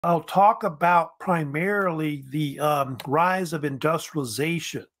I'll talk about primarily the rise of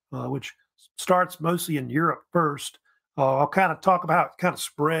industrialization, which starts mostly in Europe first. I'll kind of talk about how it kind of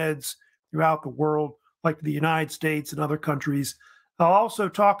spreads throughout the world, like the United States and other countries. I'll also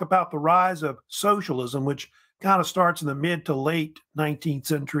talk about the rise of socialism, which kind of starts in the mid to late 19th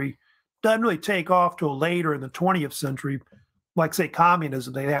century. Doesn't really take off till later in the 20th century, like say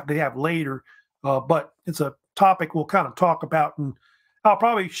communism. They have later, but it's a topic we'll kind of talk about, and I'll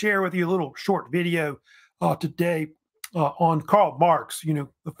probably share with you a little short video today on Karl Marx, the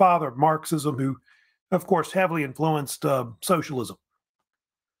father of Marxism, who, of course, heavily influenced socialism.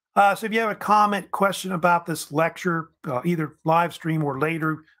 So if you have a comment, question about this lecture, either live stream or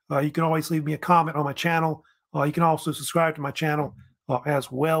later, you can always leave me a comment on my channel. You can also subscribe to my channel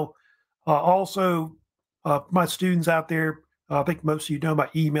as well. Also, my students out there, I think most of you know my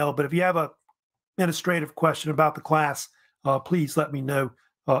email, but if you have a administrative question about the class, please let me know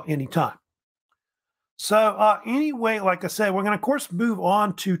anytime. So anyway, like I said, we're going to, of course, move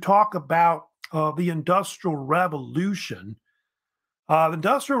on to talk about the Industrial Revolution. The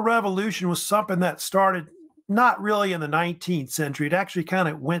Industrial Revolution was something that started not really in the 19th century. It actually kind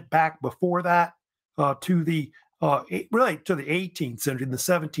of went back before that to the really to the 18th century. In the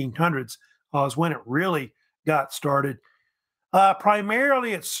 1700s is when it really got started.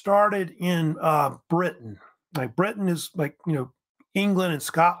 Primarily, it started in Britain. Like Britain is like, England and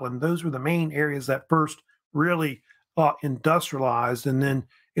Scotland. Those were the main areas that first really industrialized. And then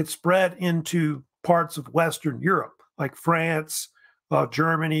it spread into parts of Western Europe, like France,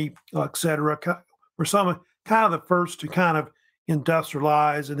 Germany, etc. Were some kind of the first to kind of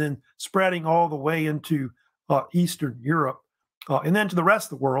industrialize, and then spreading all the way into Eastern Europe. And then to the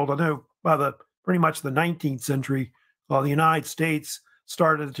rest of the world. I know by pretty much the 19th century, the United States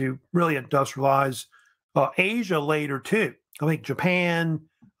started to really industrialize. Asia later too. I think Japan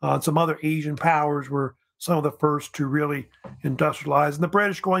and some other Asian powers were some of the first to really industrialize. And the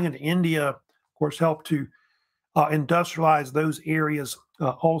British going into India, of course, helped to industrialize those areas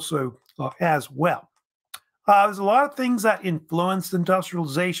also as well. There's a lot of things that influenced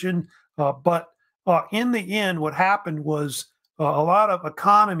industrialization, but in the end, what happened was a lot of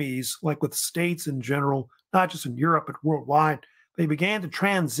economies, like with states in general, not just in Europe, but worldwide, they began to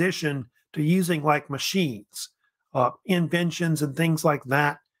transition to using like machines, inventions and things like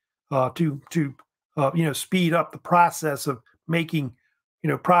that to speed up the process of making,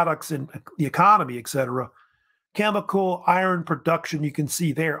 products in the economy, etc. Chemical iron production, you can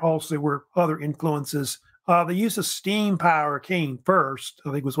see there also were other influences. The use of steam power came first.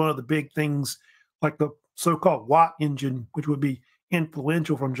 I think was one of the big things, like the so-called Watt engine, which would be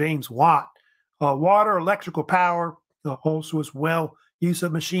influential from James Watt. Water, electrical power also as well. Use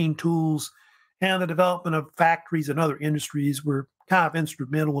of machine tools and the development of factories and other industries were kind of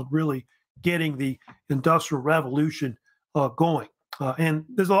instrumental in really getting the Industrial Revolution going. And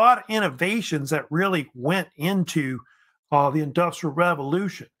there's a lot of innovations that really went into the Industrial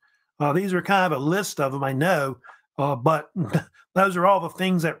Revolution. These are kind of a list of them, I know, but those are all the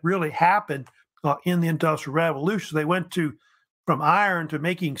things that really happened in the Industrial Revolution. They went from iron to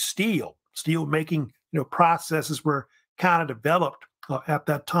making steel. Steel making processes were kind of developed at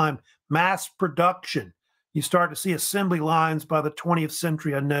that time. Mass production. You start to see assembly lines by the 20th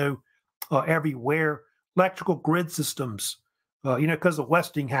century, I know, everywhere. Electrical grid systems, because of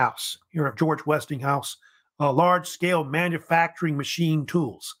Westinghouse, George Westinghouse, large-scale manufacturing machine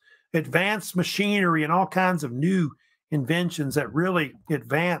tools, advanced machinery, and all kinds of new inventions that really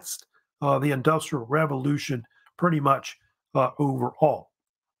advanced the Industrial Revolution pretty much overall.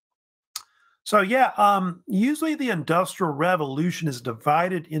 So usually the Industrial Revolution is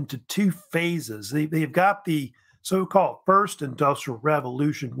divided into two phases. They've got the so-called First Industrial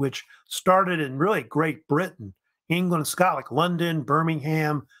Revolution, which started in really Great Britain, England and Scotland, like London,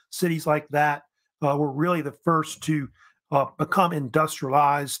 Birmingham, cities like that were really the first to become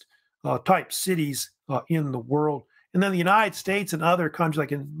industrialized type cities in the world. And then the United States and other countries,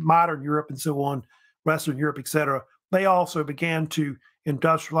 like in modern Europe and so on, Western Europe, etc., they also began to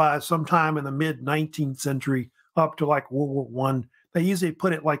industrialize sometime in the mid-19th century up to like World War I. They usually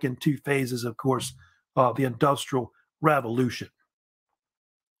put it like in two phases, of course, the Industrial Revolution.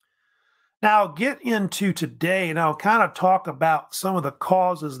 Now I'll get into today, and I'll kind of talk about some of the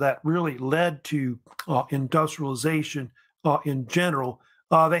causes that really led to industrialization in general.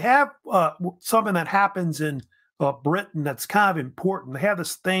 They have something that happens in Britain that's kind of important. They have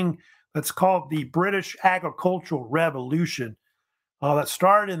this thing that's called the British Agricultural Revolution that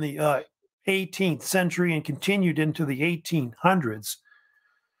started in the 18th century and continued into the 1800s.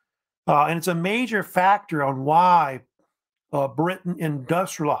 And it's a major factor on why Britain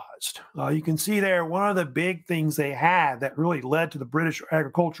industrialized. You can see there one of the big things they had that really led to the British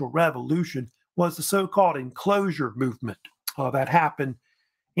agricultural revolution was the so-called enclosure movement that happened.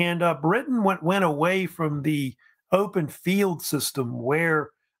 And Britain went away from the open field system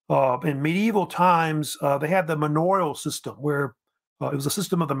where in medieval times they had the manorial system where it was a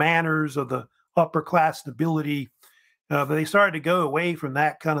system of the manors of the upper class nobility. But they started to go away from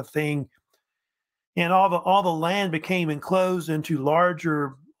that kind of thing, and all the land became enclosed into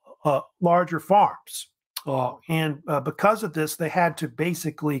larger farms. And because of this, they had to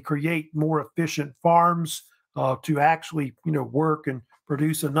basically create more efficient farms to actually, work and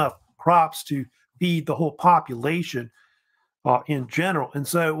produce enough crops to feed the whole population in general. And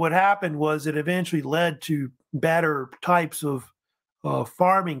so what happened was it eventually led to better types of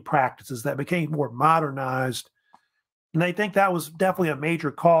farming practices that became more modernized. And they think that was definitely a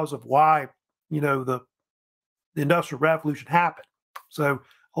major cause of why, the Industrial Revolution happened. So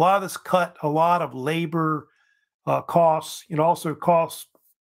a lot of this cut a lot of labor costs. It also costs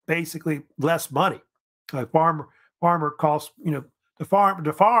basically less money. Farmer costs, the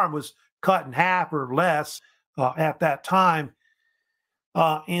farm was cut in half or less at that time.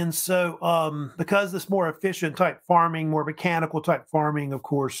 And so because this more efficient type farming, more mechanical type farming, of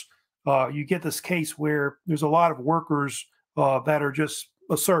course, you get this case where there's a lot of workers that are just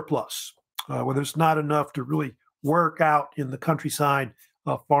a surplus, where there's not enough to really work out in the countryside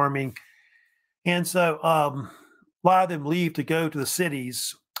farming. And so a lot of them leave to go to the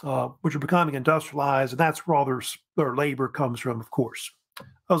cities, which are becoming industrialized, and that's where all their labor comes from, of course.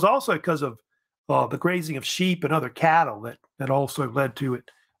 It was also because of the grazing of sheep and other cattle that also led to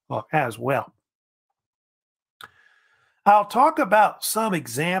it as well. I'll talk about some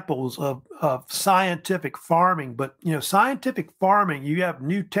examples of scientific farming, but scientific farming, you have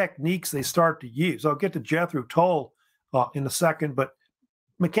new techniques they start to use. I'll get to Jethro Tull in a second, but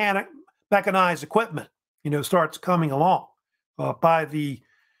mechanized equipment, starts coming along. By the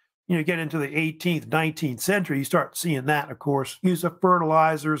get into the 18th, 19th century, you start seeing that, of course, use of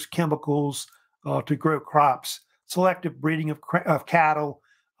fertilizers, chemicals to grow crops, selective breeding of cattle.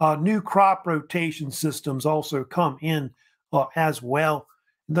 New crop rotation systems also come in as well.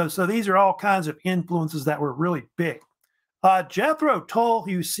 So these are all kinds of influences that were really big. Jethro Tull,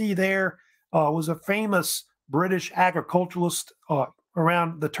 who you see there, was a famous British agriculturalist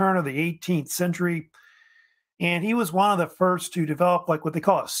around the turn of the 18th century. And he was one of the first to develop like what they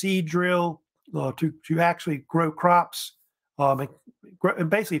call a seed drill to actually grow crops and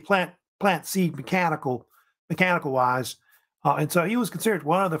basically plant seed mechanical wise. And so he was considered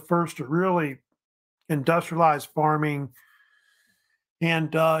one of the first to really industrialize farming.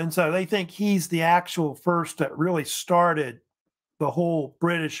 And so they think he's the actual first that really started the whole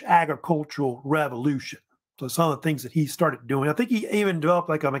British agricultural revolution. So some of the things that he started doing, I think he even developed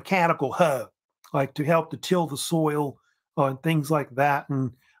like a mechanical hoe, like to help to till the soil and things like that.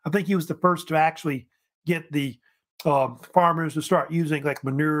 And I think he was the first to actually get the farmers to start using like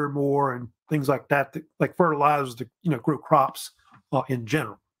manure more and things like that, like fertilizers to grow crops in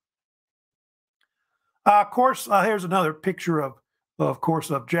general. Of course, here's another picture of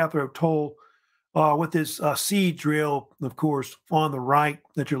Jethro Tull with this seed drill, of course, on the right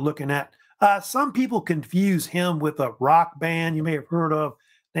that you're looking at. Some people confuse him with a rock band you may have heard of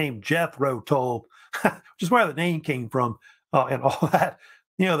named Jethro Tull, which is where the name came from and all that.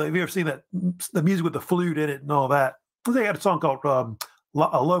 Have you ever seen that the music with the flute in it and all that? They had a song called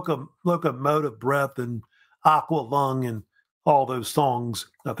Locomotive Breath and Aqua Lung and all those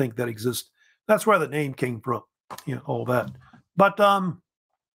songs, I think, that exist. That's where the name came from, all that. But I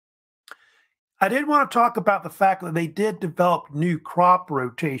did want to talk about the fact that they did develop new crop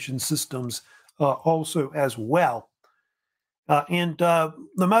rotation systems also as well. And the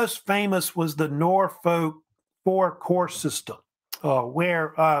most famous was the Norfolk four-course system,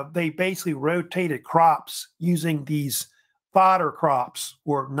 where they basically rotated crops using these fodder crops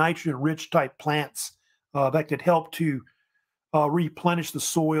or nitrogen-rich type plants that could help to replenish the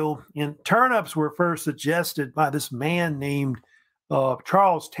soil. And turnips were first suggested by this man named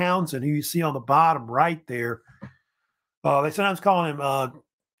Charles Townsend, who you see on the bottom right there. They sometimes call him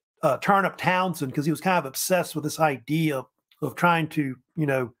Turnip Townsend because he was kind of obsessed with this idea of trying to,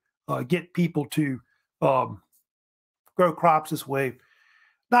 get people to grow crops this way.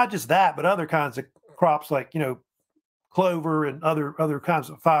 Not just that, but other kinds of crops like, clover and other kinds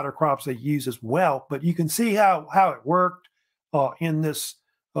of fodder crops they use as well. But you can see how it worked in this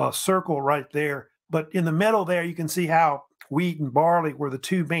circle right there. But in the middle there, you can see how wheat and barley were the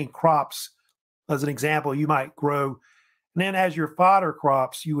two main crops, as an example, you might grow. And then as your fodder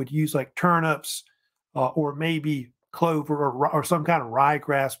crops, you would use like turnips or maybe clover or some kind of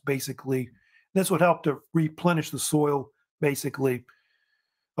ryegrass, basically. This would help to replenish the soil, basically,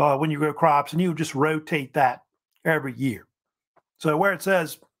 when you grow crops, and you would just rotate that every year. So where it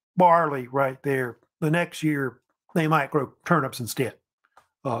says barley right there, the next year they might grow turnips instead.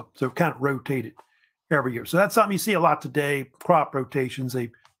 So kind of rotate it every year. So that's something you see a lot today, crop rotations.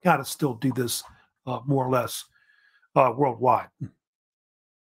 They kind of still do this more or less worldwide.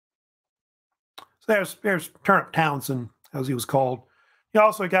 So there's Turnip Townsend, as he was called. He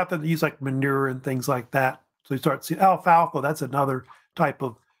also got them to use like manure and things like that. So you start seeing alfalfa. That's another type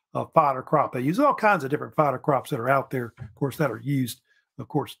of fodder crop. They use all kinds of different fodder crops that are out there, of course, that are used, of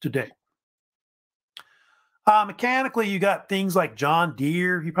course, today. Mechanically, you got things like John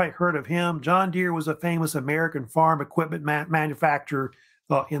Deere. You probably heard of him. John Deere was a famous American farm equipment manufacturer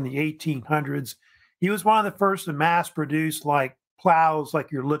in the 1800s. He was one of the first to mass produce like plows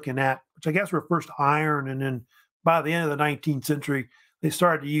like you're looking at, which I guess were first iron. And then by the end of the 19th century, they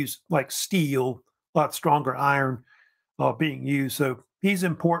started to use like steel, a lot stronger iron being used. So he's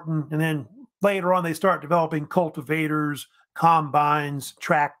important. And then later on, they start developing cultivators, combines,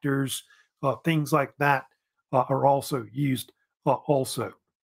 tractors, things like that. Are also used also.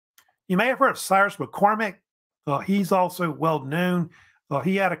 You may have heard of Cyrus McCormick. He's also well known.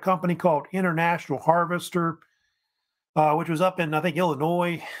 He had a company called International Harvester, which was up in, I think,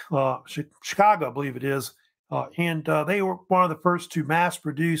 Illinois, Chicago, I believe it is. And they were one of the first to mass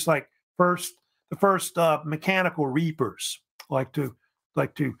produce the first mechanical reapers, like to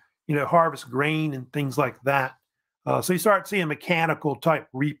harvest grain and things like that. So you start seeing mechanical type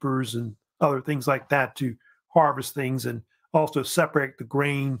reapers and other things like that to harvest things and also separate the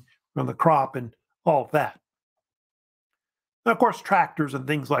grain from the crop and all of that. And of course, tractors and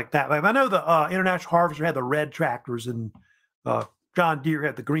things like that. Like I know the International Harvester had the red tractors and John Deere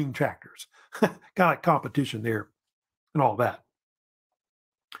had the green tractors. Kind of like competition there and all that.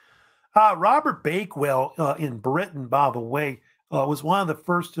 Robert Bakewell in Britain, by the way, was one of the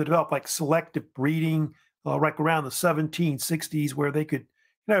first to develop like selective breeding, like around the 1760s, where they could,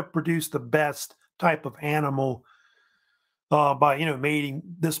 produce the best type of animal by mating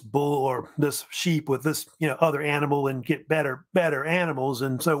this bull or this sheep with this other animal and get better animals.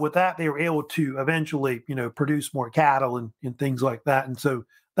 And so with that, they were able to eventually produce more cattle and things like that. And so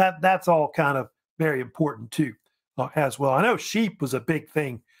that's all kind of very important too as well. I know sheep was a big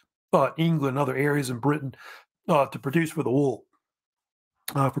thing England and other areas in Britain to produce for the wool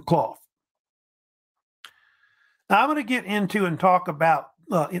for cloth. Now I'm going to get into and talk about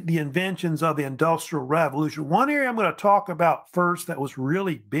the inventions of the Industrial Revolution. One area I'm going to talk about first that was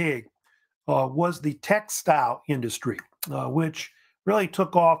really big was the textile industry, which really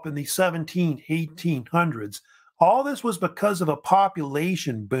took off in the 1800s. All this was because of a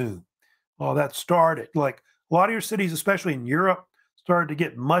population boom that started. Like a lot of your cities, especially in Europe, started to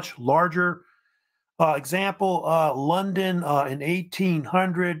get much larger. Example, London in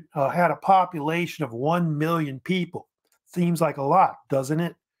 1800 had a population of 1 million people. Seems like a lot, doesn't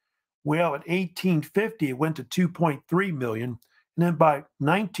it? Well, in 1850, it went to 2.3 million. And then by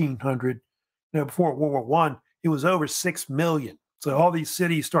 1900, before World War I, it was over 6 million. So all these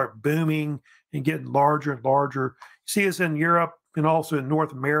cities start booming and getting larger and larger. You see this in Europe and also in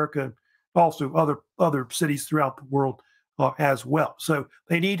North America, also other cities throughout the world as well. So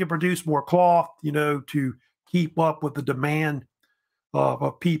they need to produce more cloth, to keep up with the demand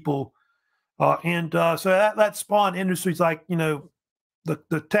of people. So that spawned industries like,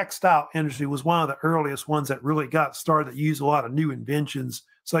 the textile industry was one of the earliest ones that really got started that used a lot of new inventions.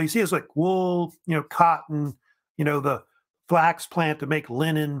 So you see it's like wool, cotton, the flax plant to make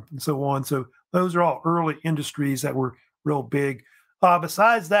linen and so on. So those are all early industries that were real big.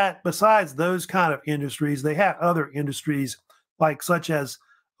 Besides those kind of industries, they had other industries such as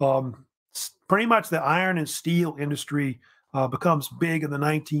pretty much the iron and steel industry becomes big in the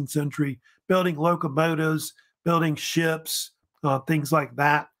 19th century, building locomotives, building ships, things like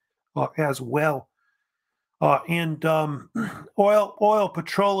that as well. And oil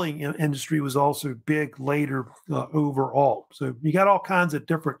petroleum industry was also big later overall. So you got all kinds of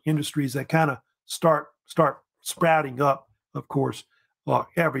different industries that kind of start sprouting up, of course,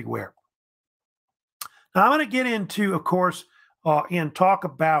 everywhere. Now I'm going to get into, of course, and talk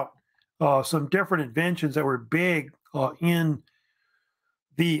about some different inventions that were big in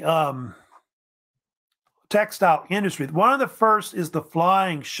the textile industry. One of the first is the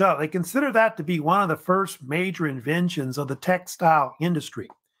flying shuttle. They consider that to be one of the first major inventions of the textile industry,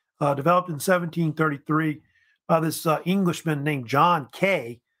 developed in 1733 by this Englishman named John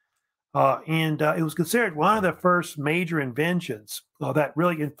Kay. And it was considered one of the first major inventions that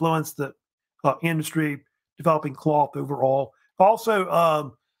really influenced the industry, developing cloth overall.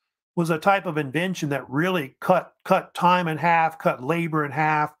 Also, was a type of invention that really cut time in half, cut labor in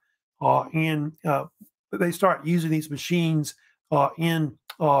half, and they start using these machines in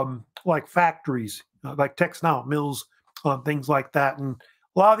like factories, like textile mills, things like that. And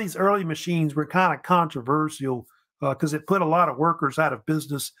a lot of these early machines were kind of controversial because it put a lot of workers out of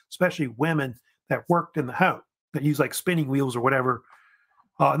business, especially women that worked in the home that used like spinning wheels or whatever.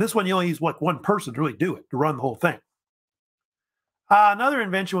 And this one, you only use like one person to really do it, to run the whole thing. Another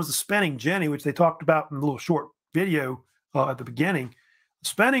invention was the spinning jenny, which they talked about in a little short video at the beginning. The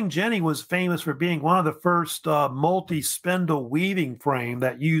spinning jenny was famous for being one of the first multi-spindle weaving frame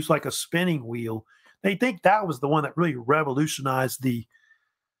that used like a spinning wheel. They think that was the one that really revolutionized the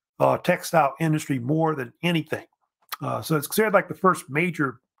textile industry more than anything. So it's considered like the first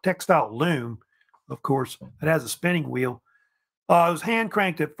major textile loom, of course, that has a spinning wheel. It was hand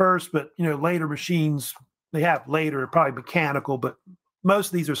cranked at first, but later machines they have later probably mechanical, but most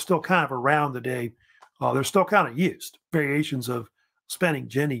of these are still kind of around today. They're still kind of used, variations of spinning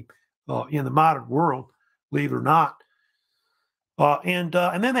jenny in the modern world, believe it or not. And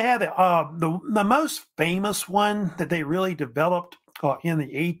then they had the most famous one that they really developed in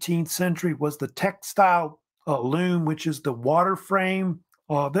the 18th century was the textile loom, which is the water frame.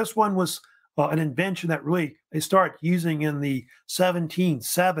 This one was an invention that really they started using in the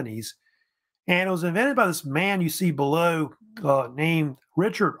 1770s. And it was invented by this man you see below named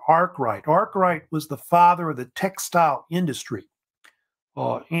Richard Arkwright. Arkwright was the father of the textile industry.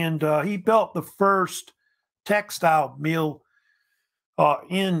 And he built the first textile mill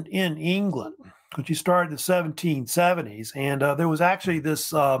in England, which he started in the 1770s. And there was actually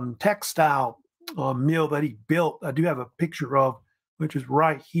this textile mill that he built. I do have a picture of, which is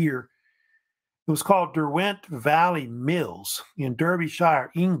right here. It was called Derwent Valley Mills in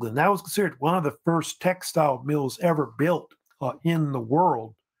Derbyshire, England. That was considered one of the first textile mills ever built in the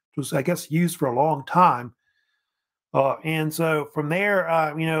world. It was, I guess, used for a long time. And so from there,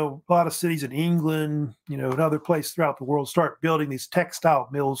 a lot of cities in England, and other places throughout the world start building these textile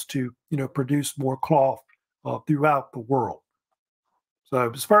mills to, produce more cloth throughout the world. So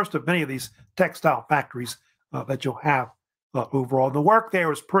it was first of many of these textile factories that you'll have overall. And the work there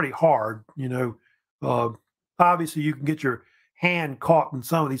was pretty hard, obviously you can get your hand caught in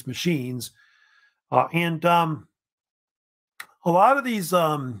some of these machines. And a lot of these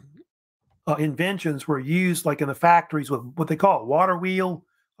inventions were used like in the factories with what they call a water wheel.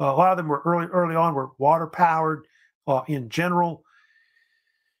 A lot of them were early on were water powered in general.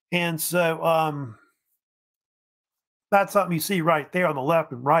 And so that's something you see right there on the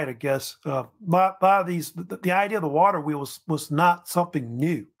left and right, I guess. A lot of these, the idea of the water wheel was not something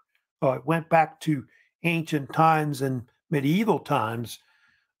new. It went back to ancient times and medieval times.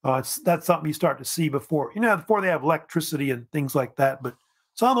 That's something you start to see before they have electricity and things like that. But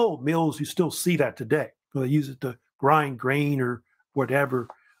some old mills, you still see that today. They use it to grind grain or whatever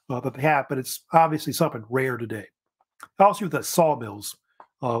that they have, but it's obviously something rare today. Also with the sawmills,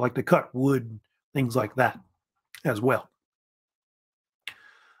 like to cut wood, things like that as well.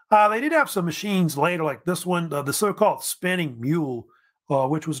 They did have some machines later, like this one, the so-called spinning mule,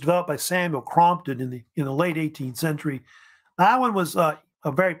 which was developed by Samuel Crompton in the late 18th century. That one was a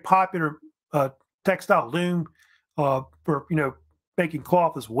very popular textile loom for making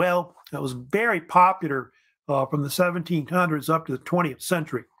cloth as well. It was very popular from the 1700s up to the 20th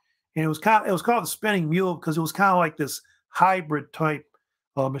century, and it was called the spinning mule because it was kind of like this hybrid type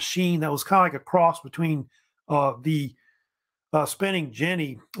machine that was kind of like a cross between the spinning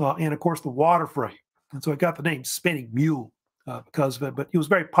jenny and of course the water frame, and so it got the name spinning mule because of it. But it was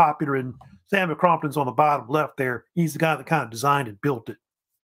very popular, and Samuel Crompton's on the bottom left there. He's the guy that kind of designed and built it.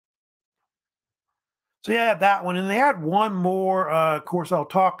 So yeah, that one. And they had one more, of course, I'll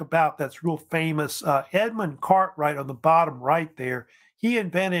talk about that's real famous. Edmund Cartwright on the bottom right there. He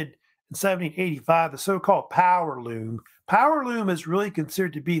invented in 1785 the so-called power loom. Power loom is really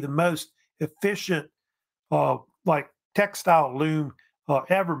considered to be the most efficient like textile loom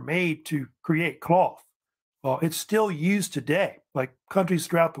ever made to create cloth. It's still used today. Like countries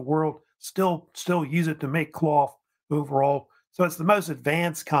throughout the world still use it to make cloth overall. So it's the most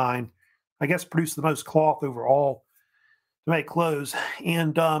advanced kind. I guess produce the most cloth overall to make clothes.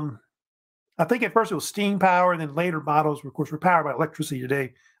 And I think at first it was steam power, and then later models, of course, were powered by electricity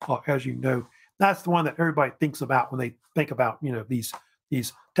today, as you know. That's the one that everybody thinks about when they think about,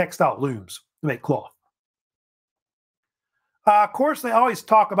 these textile looms to make cloth. Of course, they always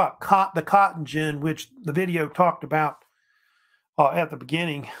talk about the cotton gin, which the video talked about at the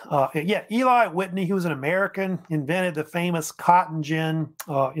beginning. Yeah, Eli Whitney, who was an American, invented the famous cotton gin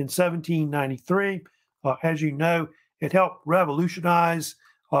in 1793. As you know, it helped revolutionize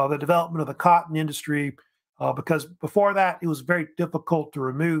the development of the cotton industry because before that, it was very difficult to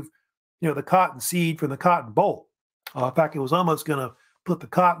remove, the cotton seed from the cotton boll. In fact, it was almost going to put the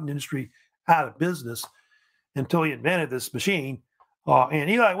cotton industry out of business until he invented this machine. And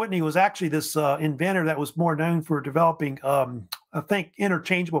Eli Whitney was actually this inventor that was more known for developing, I think,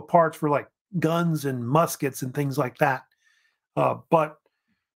 interchangeable parts for like guns and muskets and things like that. But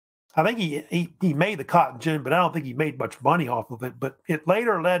I think he made the cotton gin, but I don't think he made much money off of it. But it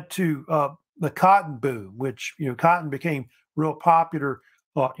later led to the cotton boom, which, cotton became real popular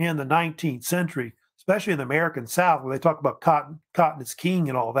in the 19th century, especially in the American South, where they talk about cotton is king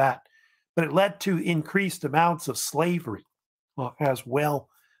and all that. But it led to increased amounts of slavery as well,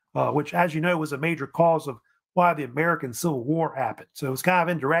 which, as you know, was a major cause of why the American Civil War happened. So it was kind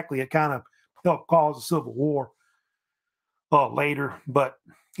of indirectly, it kind of helped cause the Civil War later. But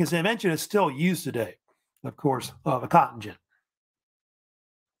his invention is still used today, of course, the cotton gin.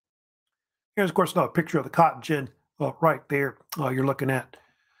 Here's, of course, another picture of the cotton gin right there you're looking at.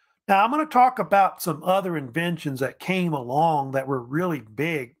 Now, I'm going to talk about some other inventions that came along that were really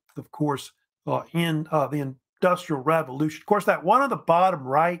big, of course, in the Industrial Revolution. Of course, that one on the bottom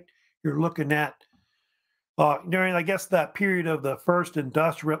right, you're looking at during, I guess, that period of the first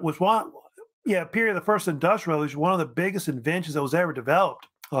industrial was one, period of the first industrial revolution, one of the biggest inventions that was ever developed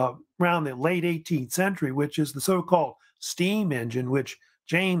around the late 18th century, which is the so-called steam engine, which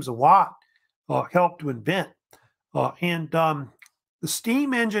James Watt helped to invent. The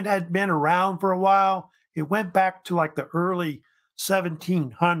steam engine had been around for a while. It went back to like the early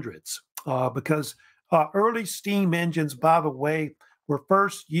 1700s because early steam engines, by the way, were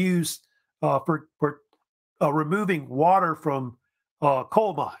first used for removing water from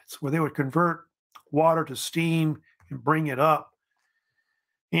coal mines, where they would convert water to steam and bring it up.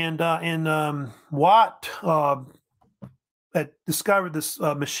 And Watt had discovered this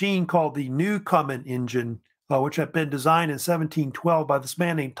machine called the Newcomen engine, which had been designed in 1712 by this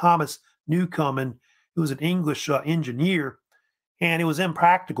man named Thomas Newcomen, who was an English engineer, and it was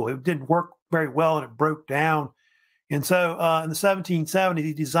impractical. It didn't work very well, and it broke down. And so in the 1770s,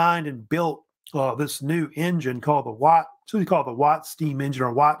 he designed and built this new engine called the Watt. It's usually called the Watt steam engine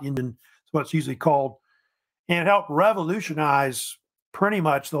or Watt engine. That's what it's usually called. And it helped revolutionize pretty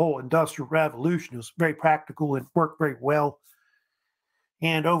much the whole Industrial Revolution. It was very practical and worked very well.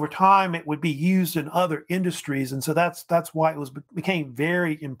 And over time, it would be used in other industries. And so that's why it became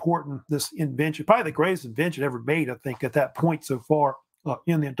very important, this invention, probably the greatest invention ever made, I think, at that point so far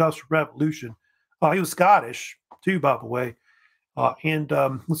in the Industrial Revolution. He was Scottish, too, by the way. And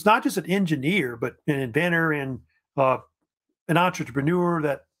was not just an engineer, but an inventor and an entrepreneur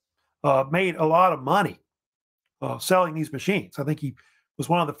that made a lot of money selling these machines. I think he was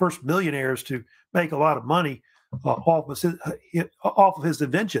one of the first millionaires to make a lot of money off of his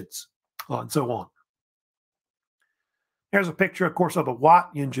inventions and so on. There's a picture, of course, of a Watt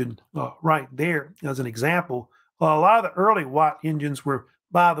engine right there as an example. A lot of the early Watt engines were,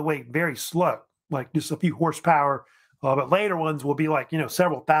 by the way, very slow, like just a few horsepower. But later ones will be like,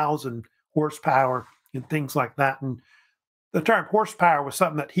 several thousand horsepower and things like that. And the term horsepower was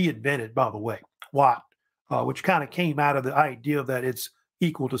something that he invented, by the way, Watt, which kind of came out of the idea that it's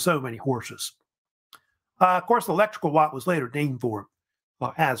equal to so many horses. Of course, the electrical watt was later named for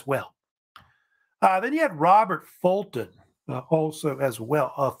him as well. Then you had Robert Fulton also as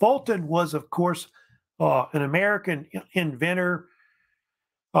well. Fulton was, of course, an American inventor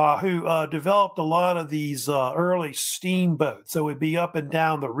who developed a lot of these early steamboats. So it would be up and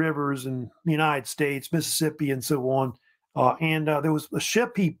down the rivers in the United States, Mississippi, and so on. And there was a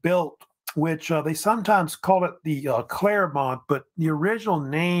ship he built, which they sometimes called it the Claremont, but the original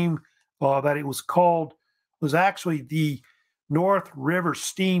name that it was called was actually the North River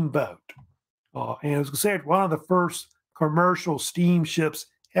Steamboat. And it was considered one of the first commercial steamships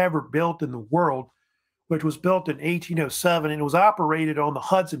ever built in the world, which was built in 1807, and it was operated on the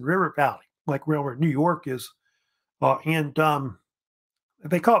Hudson River Valley, like where New York is. And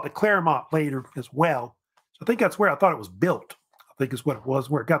they call it the Claremont later as well. So I think that's where I thought it was built, I think is what it was,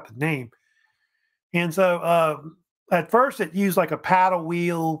 where it got the name. And so at first it used like a paddle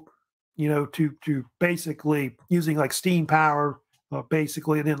wheel, to basically using like steam power,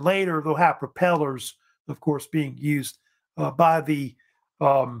 basically. And then later they'll have propellers, of course, being used by the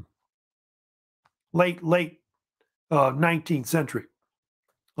late 19th century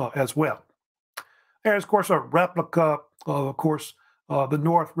as well. There's, of course, a replica of course, the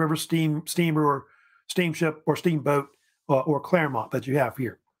North River steamer or steamship or steamboat or Claremont that you have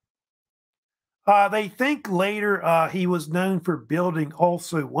here. They think later he was known for building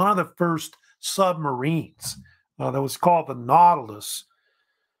also one of the first submarines. That was called the Nautilus,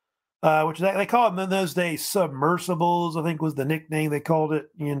 which they called them in those days submersibles, I think was the nickname they called it.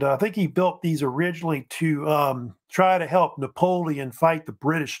 And I think he built these originally to try to help Napoleon fight the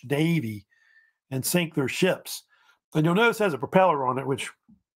British Navy and sink their ships. And you'll notice it has a propeller on it, which,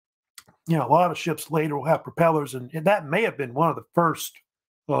 a lot of ships later will have propellers. And that may have been one of the first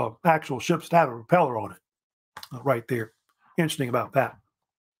actual ships to have a propeller on it right there. Interesting about that.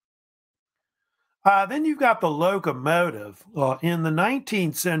 Then you've got the locomotive. In the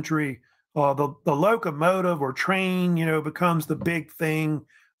 19th century, the locomotive or train, becomes the big thing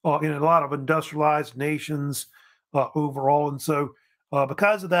in a lot of industrialized nations overall. And so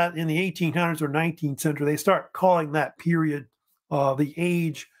because of that, in the 1800s or 19th century, they start calling that period the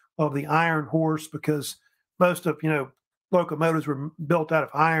age of the iron horse, because most of, locomotives were built out of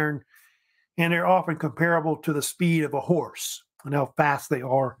iron, and they're often comparable to the speed of a horse and how fast they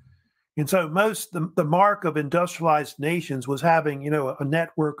are. And so the mark of industrialized nations was having, a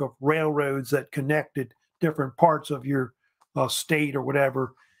network of railroads that connected different parts of your state or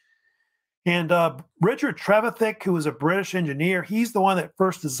whatever. And Richard Trevithick, who was a British engineer, he's the one that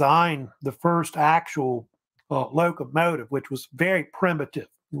first designed the first actual locomotive, which was very primitive.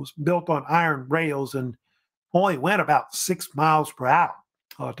 It was built on iron rails and only went about 6 miles per hour,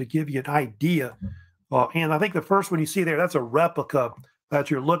 to give you an idea. And I think the first one you see there, that's a replica that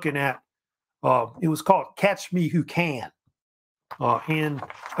you're looking at. It was called Catch Me Who Can. And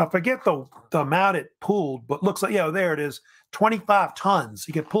I forget the amount it pulled, but looks like, there it is, 25 tons.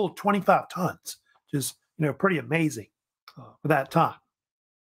 You could pull 25 tons, which is, pretty amazing for that time.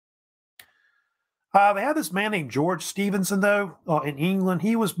 They had this man named George Stephenson, though, in England.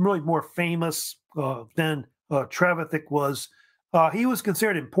 He was really more famous than Trevithick was. He was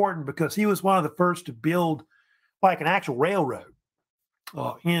considered important because he was one of the first to build like an actual railroad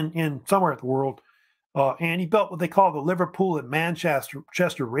in somewhere in the world. And he built what they call the Liverpool and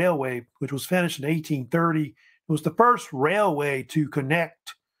Manchester Railway, which was finished in 1830. It was the first railway to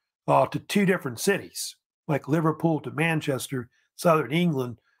connect to two different cities, like Liverpool to Manchester, southern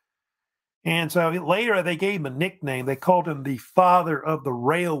England. And so later they gave him a nickname. They called him the father of the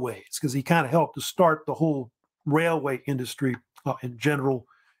railways because he kind of helped to start the whole railway industry in general.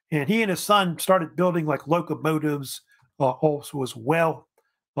 And he and his son started building like locomotives also as well.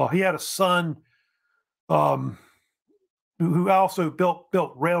 He had a son who also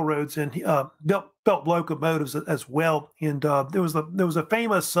built railroads, and he built locomotives as well. And there was a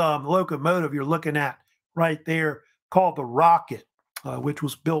famous locomotive you're looking at right there called the Rocket, which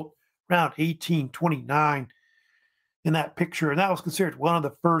was built around 1829 in that picture, and that was considered one of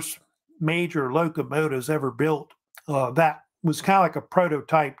the first major locomotives ever built. That was kind of like a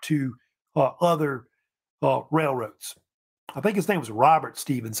prototype to other railroads. I think his name was Robert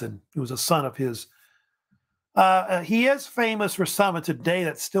Stephenson. He was a son of his. He is famous for something today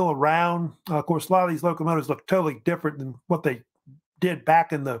that's still around. Of course, a lot of these locomotives look totally different than what they did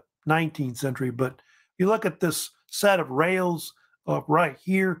back in the 19th century. But you look at this set of rails right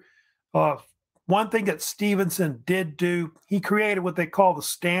here. One thing that Stephenson did do, he created what they call the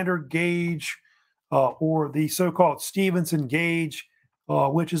standard gauge or the so-called Stephenson gauge,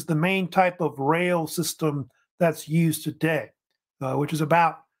 which is the main type of rail system that's used today, which is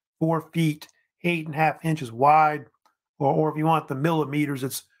about 4 feet, 8.5 inches wide, or if you want the millimeters,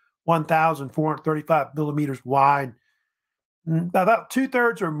 it's 1,435 millimeters wide. About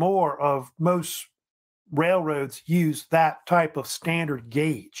 2/3 or more of most railroads use that type of standard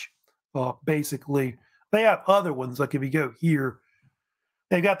gauge. Basically, they have other ones. Like if you go here,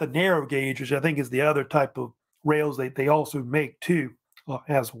 they've got the narrow gauge, which I think is the other type of rails they also make too,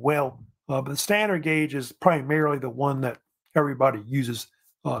 as well. But the standard gauge is primarily the one that everybody uses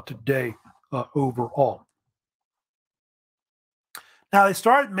today overall. Now they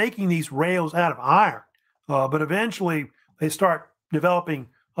started making these rails out of iron, but eventually they start developing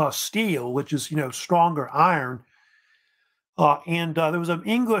steel, which is stronger iron. And there was an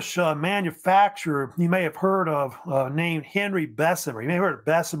English manufacturer you may have heard of named Henry Bessemer. You may have heard of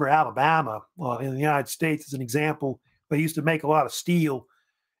Bessemer, Alabama, in the United States as an example. They used to make a lot of steel.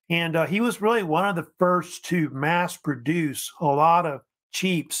 And he was really one of the first to mass produce a lot of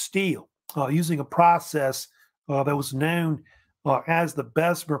cheap steel using a process that was known as the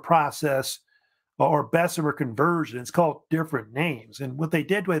Bessemer process or Bessemer conversion. It's called different names. And what they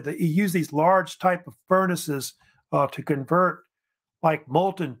did was they used these large type of furnaces to convert like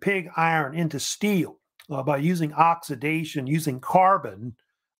molten pig iron into steel by using oxidation, using carbon,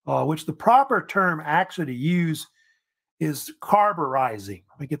 which the proper term actually to use is carburizing.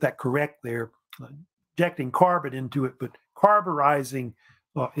 Let me get that correct there. Injecting carbon into it, but carburizing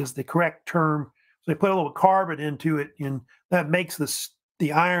is the correct term. So they put a little carbon into it, and that makes the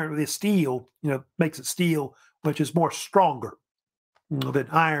steel, makes it steel, which is more stronger than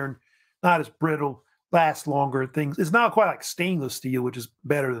iron, not as brittle, lasts longer. Things. It's not quite like stainless steel, which is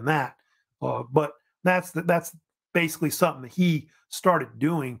better than that. But that's basically something that he started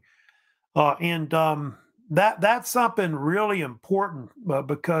doing, and that's something really important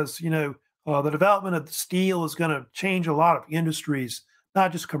because the development of the steel is going to change a lot of industries,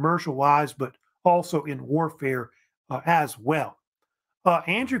 not just commercial wise, but also in warfare as well.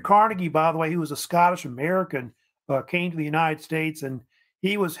 Andrew Carnegie, by the way, he was a Scottish American, came to the United States, and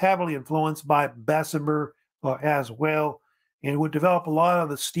he was heavily influenced by Bessemer as well, and would develop a lot of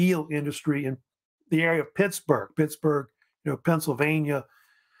the steel industry in the area of Pittsburgh, Pennsylvania,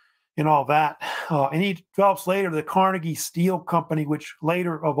 and all that. And he develops later the Carnegie Steel Company, which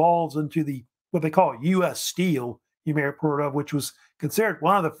later evolves into what they call U.S. Steel, you may have heard of, which was considered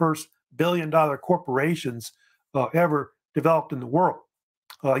one of the first billion-dollar corporations ever developed in the world.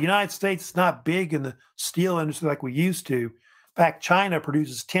 United States is not big in the steel industry like we used to. In fact, China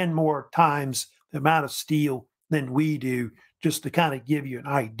produces 10 more times the amount of steel than we do, just to kind of give you an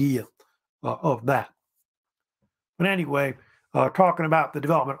idea of that. But anyway, talking about the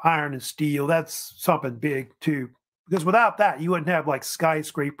development of iron and steel, that's something big too, because without that, you wouldn't have like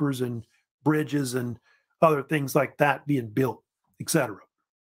skyscrapers and bridges and other things like that being built, etc.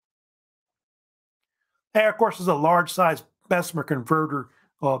 And of course, there's a large size Bessemer converter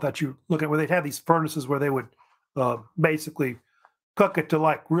that you look at, where they'd have these furnaces where they would basically cook it to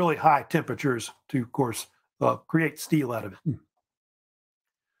like really high temperatures to, of course, create steel out of it.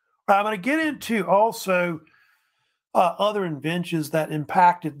 I'm going to get into also other inventions that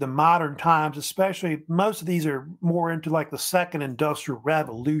impacted the modern times, especially most of these are more into like the second industrial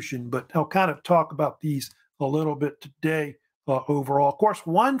revolution, but I'll kind of talk about these a little bit today overall. Of course,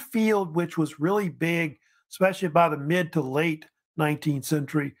 one field which was really big, especially by the mid to late 19th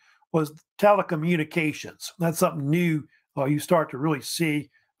century, was telecommunications. That's something new you start to really see.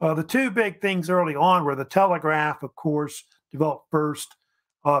 The two big things early on were the telegraph, of course, developed first,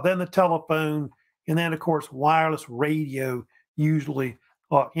 then the telephone, and then, of course, wireless radio, usually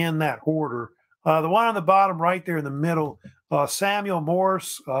in that order. The one on the bottom right there in the middle, Samuel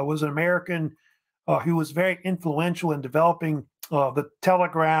Morse was an American who was very influential in developing the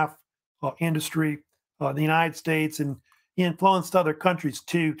telegraph industry in the United States, and he influenced other countries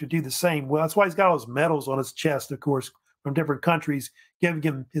too to do the same. Well, that's why he's got all those medals on his chest, of course, from different countries, giving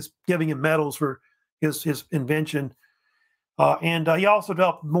him medals for his invention. And he also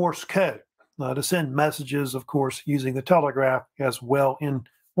developed Morse code to send messages, of course, using the telegraph as well. And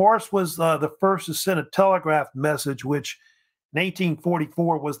Morse was the first to send a telegraph message, which in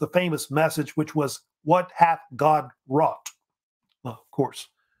 1844 was the famous message, which was, "What hath God wrought?" Of course.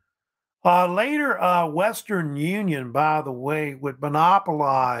 Later, Western Union, by the way, would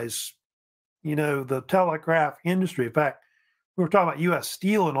monopolize, the telegraph industry. In fact, we were talking about U.S.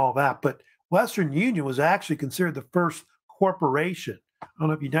 Steel and all that, but Western Union was actually considered the first corporation. I don't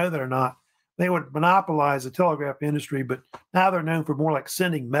know if you know that or not. They would monopolize the telegraph industry, but now they're known for more like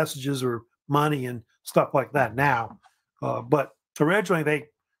sending messages or money and stuff like that now. But originally,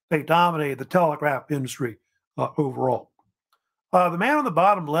 they dominated the telegraph industry overall. The man on the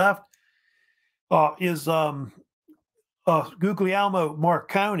bottom left is Guglielmo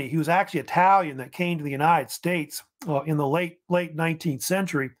Marconi. He was actually Italian that came to the United States in the late 19th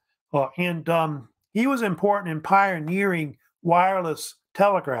century, and he was important in pioneering wireless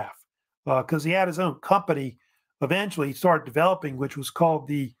telegraph because he had his own company. Eventually, he started developing, which was called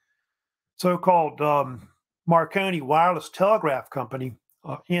the so-called Marconi Wireless Telegraph Company,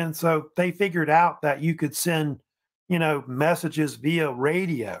 and so they figured out that you could send, messages via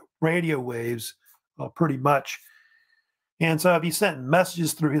radio waves, pretty much. And so if he sent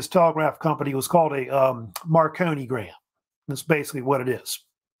messages through his telegraph company, it was called a Marconigram. That's basically what it is.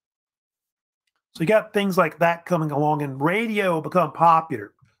 So you got things like that coming along, and radio will become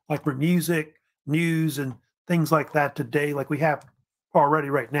popular, like for music, news, and things like that today, like we have already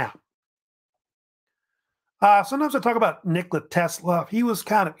right now. Sometimes I talk about Nikola Tesla. He was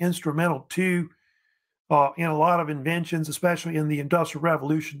kind of instrumental too in a lot of inventions, especially in the Industrial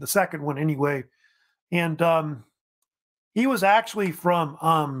Revolution, the second one anyway. And he was actually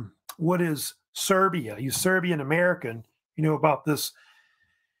from what is Serbia. He's Serbian American. You know about this.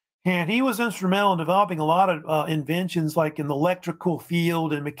 And he was instrumental in developing a lot of inventions like in the electrical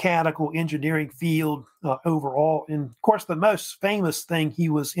field and mechanical engineering field overall. And of course, the most famous thing he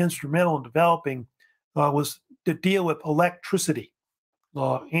was instrumental in developing was to deal with electricity.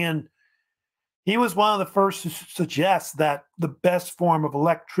 And He was one of the first to suggest that the best form of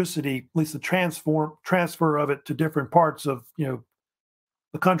electricity, at least the transfer of it to different parts of the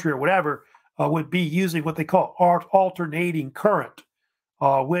country or whatever, would be using what they call alternating current,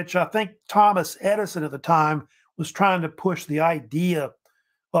 which I think Thomas Edison at the time was trying to push the idea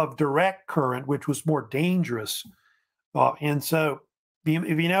of direct current, which was more dangerous. And so,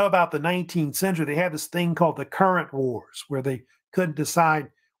 if you know about the 19th century, they had this thing called the current wars, where they couldn't decide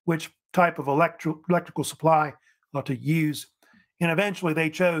which type of electrical supply to use. And eventually they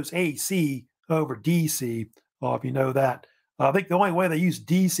chose AC over DC, if you know that. I think the only way they use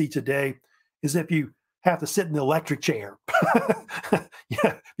DC today is if you have to sit in the electric chair.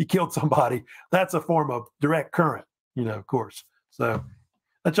 Yeah, you killed somebody. That's a form of direct current, of course. So,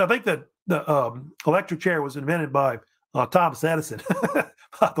 which I think that the electric chair was invented by Thomas Edison,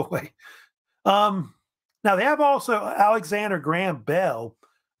 by the way. Now, they have also Alexander Graham Bell,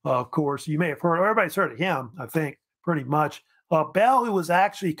 of course. You may have heard, everybody's heard of him, I think, pretty much. Bell, who was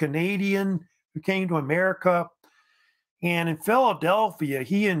actually Canadian, who came to America. And in Philadelphia,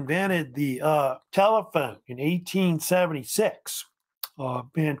 he invented the telephone in 1876.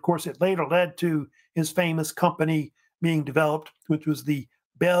 And of course, it later led to his famous company being developed, which was the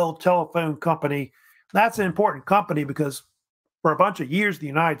Bell Telephone Company. That's an important company because for a bunch of years, the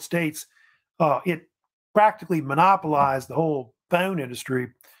United States, it practically monopolized the whole phone industry.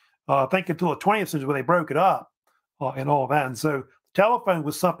 I think until the 20th century when they broke it up and all that. And so telephone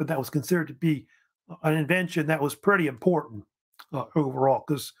was something that was considered to be an invention that was pretty important overall,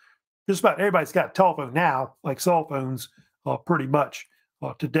 because just about everybody's got a telephone now, like cell phones, pretty much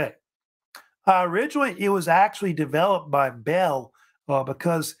today. Originally, it was actually developed by Bell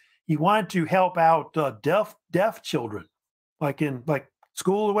because he wanted to help out deaf children, like in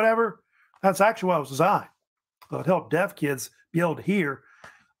school or whatever. That's actually what it was designed to help deaf kids be able to hear.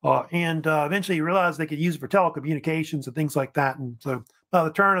 And eventually, he realized they could use it for telecommunications and things like that. And so, by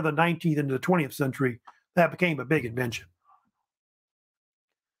the turn of the 19th into the 20th century, that became a big invention.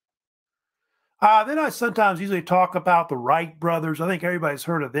 Then I sometimes usually talk about the Wright brothers. I think everybody's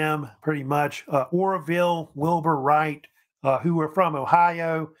heard of them pretty much. Orville, Wilbur Wright, who were from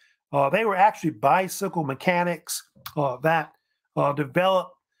Ohio. They were actually bicycle mechanics that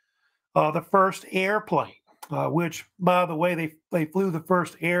developed the first airplane, which, by the way, they flew the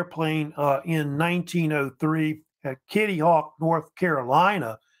first airplane in 1903 at Kitty Hawk, North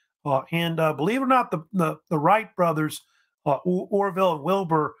Carolina. And believe it or not, the Wright brothers, Orville and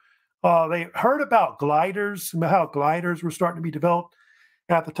Wilbur, they heard about gliders, how gliders were starting to be developed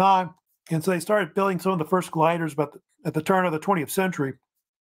at the time. And so they started building some of the first gliders at the turn of the 20th century.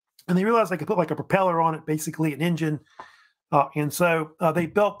 And they realized they could put like a propeller on it, basically an engine. And so they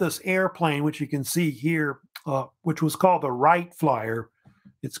built this airplane, which you can see here, which was called the Wright Flyer.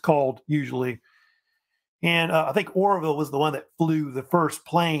 It's called usually. And I think Orville was the one that flew the first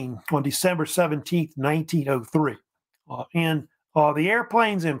plane on December 17th, 1903. And the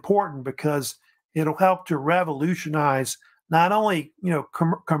airplane's important because it'll help to revolutionize not only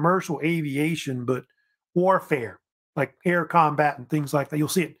commercial aviation, but warfare, like air combat and things like that. You'll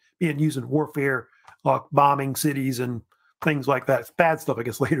see it being used in warfare, bombing cities and things like that. It's bad stuff, I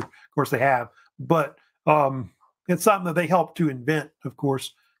guess, later. Of course, they have. But it's something that they helped to invent, of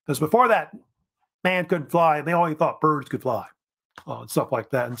course, because before that, man couldn't fly, and they only thought birds could fly and stuff like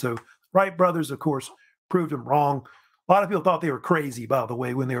that. And so Wright brothers, of course, proved them wrong. A lot of people thought they were crazy, by the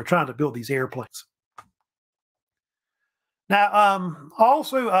way, when they were trying to build these airplanes. Now,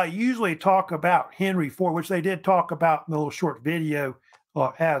 also, I usually talk about Henry Ford, which they did talk about in a little short video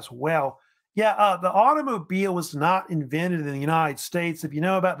as well. Yeah, the automobile was not invented in the United States. If you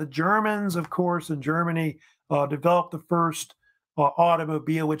know about the Germans, of course, in Germany, developed the first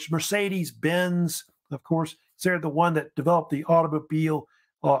automobile, which Mercedes-Benz, of course, they're the one that developed the automobile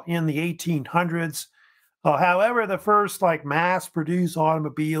in the 1800s. However, the first mass-produced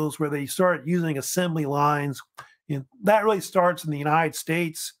automobiles where they started using assembly lines, and that really starts in the United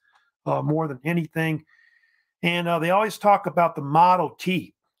States more than anything. And they always talk about the Model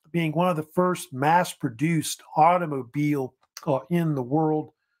T being one of the first mass-produced automobile in the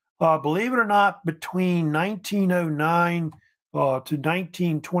world. Believe it or not, between 1909 to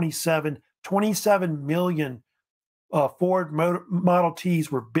 1927, 27 million Ford Model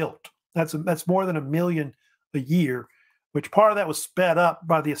Ts were built. That's more than a million a year, which part of that was sped up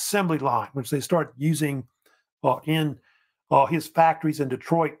by the assembly line, which they started using in his factories in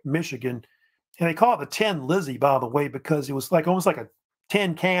Detroit, Michigan. And they call it the Tin Lizzie, by the way, because it was almost like a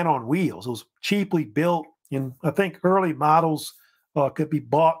tin can on wheels. It was cheaply built, and I think early models could be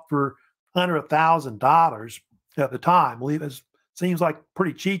bought for under $1,000 at the time. I believe it seems like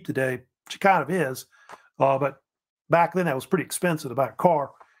pretty cheap today which it kind of is. But back then that was pretty expensive to buy a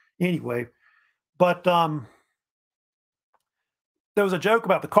car anyway. But there was a joke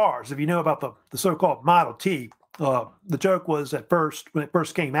about the cars. If you know about the so-called Model T, the joke was at first, when it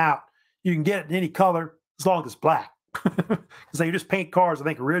first came out, you can get it in any color as long as it's black. Because they just paint cars, I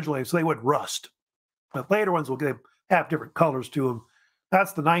think, originally, so they wouldn't rust. But later ones will have different colors to them.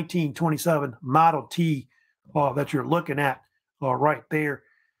 That's the 1927 Model T that you're looking at right there.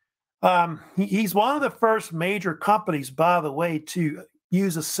 He's one of the first major companies, by the way, to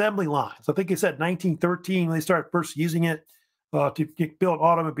use assembly lines. I think he said 1913 when they started first using it to build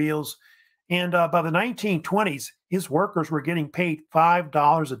automobiles. And by the 1920s, his workers were getting paid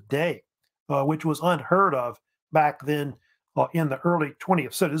 $5 a day, which was unheard of back then in the early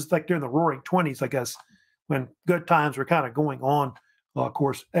 20th. So this is like during the roaring 20s, I guess, when good times were kind of going on, of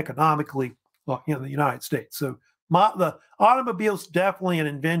course, economically in the United States. So the automobile's definitely an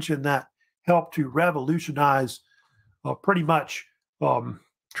invention that helped to revolutionize pretty much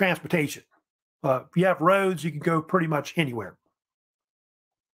transportation. If you have roads, you can go pretty much anywhere.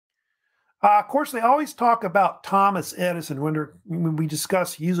 Of course, they always talk about Thomas Edison when we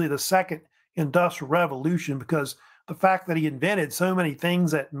discuss usually the second industrial revolution, because the fact that he invented so many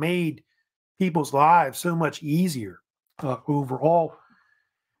things that made people's lives so much easier overall.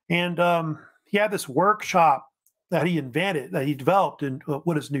 And he had this workshop that he developed in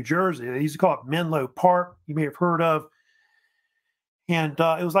what is New Jersey. They used to call it Menlo Park, you may have heard of. And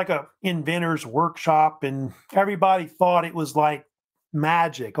it was like a inventor's workshop, and everybody thought it was like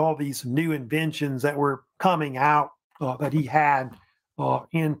magic, all these new inventions that were coming out that he had.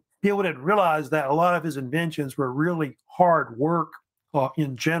 And people didn't realize that a lot of his inventions were really hard work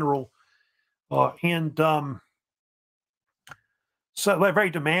in general. So like very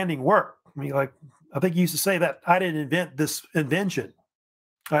demanding work. I mean, like, I think he used to say that I didn't invent this invention.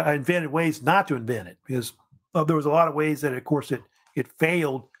 I invented ways not to invent it, because there was a lot of ways that, of course, it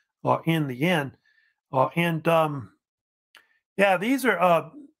failed in the end. Yeah, these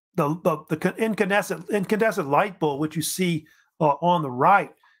are the incandescent light bulb, which you see on the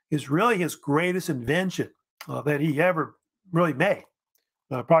right, is really his greatest invention that he ever really made.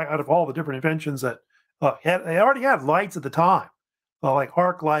 Probably out of all the different inventions that they already had lights at the time, like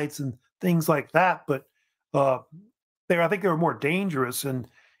arc lights and things like that, but I think they were more dangerous, and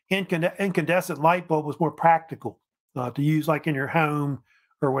incandescent light bulb was more practical to use like in your home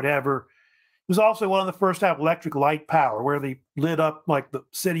or whatever. It was also one of the first to have electric light power, where they lit up like the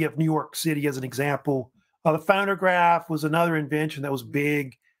city of New York City, as an example. The phonograph was another invention that was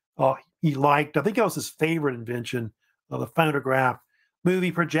big. He liked, I think it was his favorite invention, the phonograph.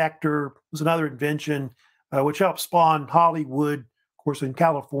 Movie projector was another invention, which helped spawn Hollywood, of course, in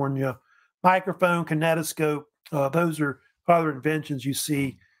California. Microphone, kinetoscope, those are other inventions you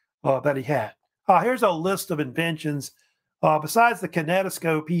see that he had. Here's a list of inventions. Besides the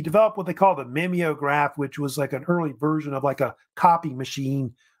kinetoscope, he developed what they call the mimeograph, which was like an early version of like a copy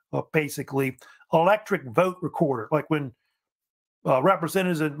machine, basically. Electric vote recorder, like when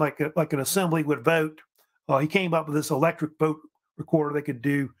representatives in like an assembly would vote, he came up with this electric vote recorder they could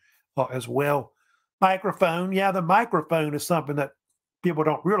do as well. Microphone, yeah, the microphone is something that people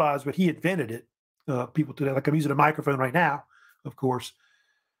don't realize, but he invented it. People today, like I'm using a microphone right now, of course.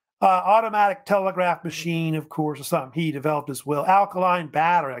 Automatic telegraph machine, of course, is something he developed as well. Alkaline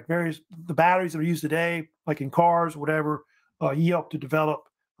battery, like the batteries that are used today, like in cars, whatever, he helped to develop,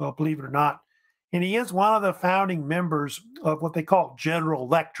 believe it or not. And he is one of the founding members of what they call General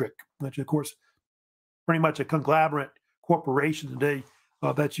Electric, which, of course, pretty much a conglomerate corporation today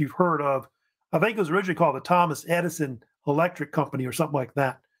that you've heard of. I think it was originally called the Thomas Edison Electric Company or something like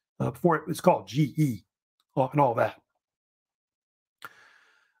that. Before it was called GE and all that.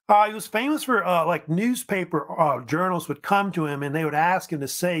 He was famous for like newspaper journalists would come to him and they would ask him to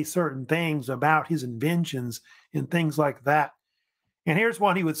say certain things about his inventions and things like that. And here's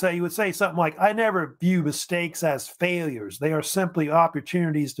one he would say. He would say something like, "I never view mistakes as failures. They are simply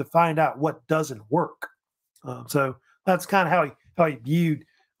opportunities to find out what doesn't work." So that's kind of how he viewed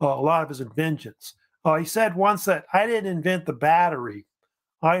a lot of his inventions. He said once that I didn't invent the battery.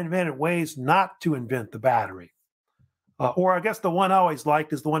 I invented ways not to invent the battery. Or I guess the one I always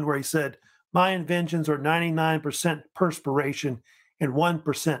liked is the one where he said, my inventions are 99% perspiration and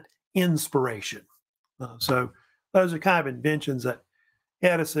 1% inspiration. So those are kind of inventions that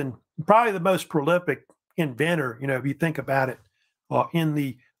Edison, probably the most prolific inventor, if you think about it, in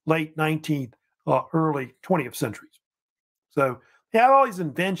the late 19th, early 20th centuries. So they have all these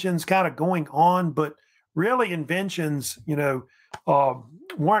inventions kind of going on, but really inventions,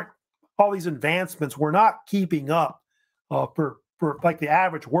 weren't, all these advancements were not keeping up for for like the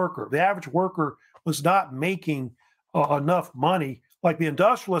average worker. The average worker was not making enough money. Like the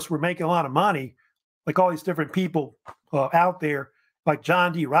industrialists were making a lot of money, like all these different people out there, like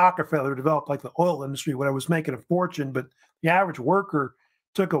John D. Rockefeller developed like the oil industry, where I was making a fortune, but the average worker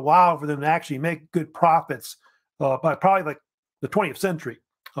took a while for them to actually make good profits by probably like the 20th century,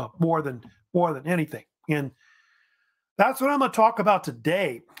 more than anything. And that's what I'm going to talk about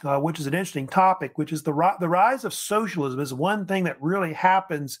today, which is an interesting topic, which is the rise of socialism is one thing that really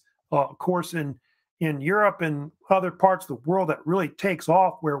happens, of course, in Europe and other parts of the world that really takes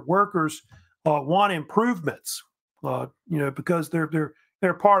off, where workers want improvements, because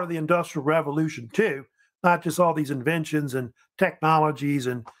they're part of the Industrial Revolution too, not just all these inventions and technologies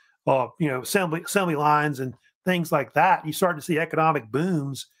and assembly lines and things like that. You start to see economic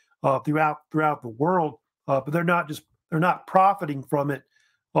booms throughout the world, but they're not profiting from it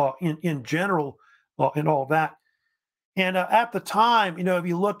in general and all that. And at the time, if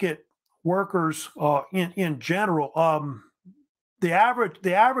you look at workers in general, the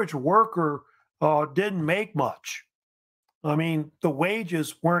average worker didn't make much. I mean, the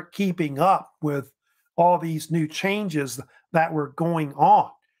wages weren't keeping up with all these new changes that were going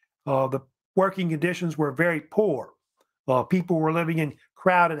on. The working conditions were very poor. People were living in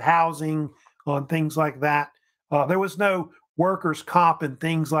crowded housing and things like that. There was no workers' comp and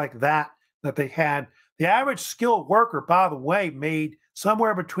things like that they had. The average skilled worker, by the way, made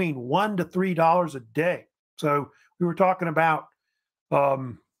somewhere between $1 to $3 a day. So we were talking about,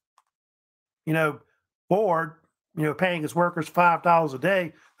 Ford, paying his workers $5 a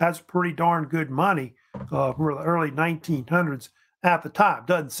day. That's pretty darn good money for the early 1900s at the time.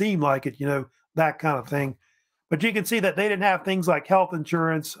 Doesn't seem like it, that kind of thing. But you can see that they didn't have things like health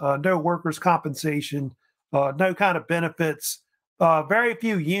insurance, no workers' compensation, no kind of benefits, very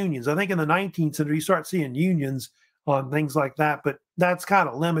few unions. I think in the 19th century, you start seeing unions on things like that, but that's kind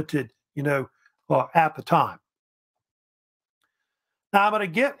of limited, at the time. Now, I'm going to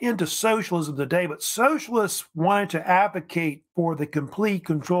get into socialism today, but socialists wanted to advocate for the complete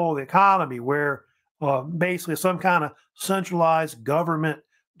control of the economy, where basically some kind of centralized government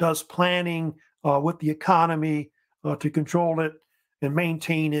does planning with the economy to control it and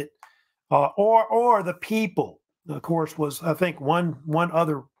maintain it, or the people, of course, was, I think, one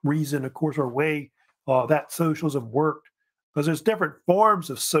other reason, of course, or way that socialism worked, because there's different forms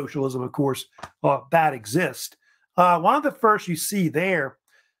of socialism, of course, that exist. One of the first you see there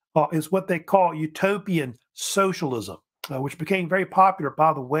is what they call utopian socialism, which became very popular,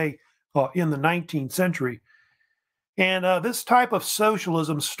 by the way, in the 19th century. And this type of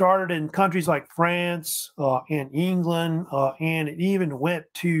socialism started in countries like France and England, and it even went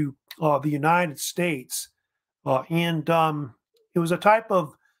to the United States. And it was a type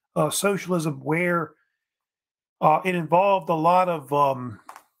of socialism where it involved a lot of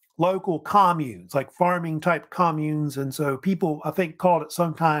local communes, like farming type communes. And so people, I think, called it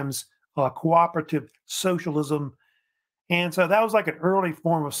sometimes cooperative socialism. And so that was like an early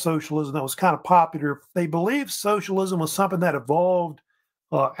form of socialism that was kind of popular. They believed socialism was something that evolved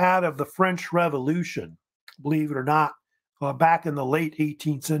out of the French Revolution, believe it or not, back in the late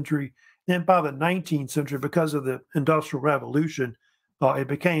 18th century. Then by the 19th century, because of the Industrial Revolution, it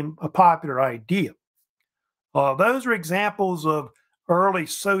became a popular idea. Those are examples of early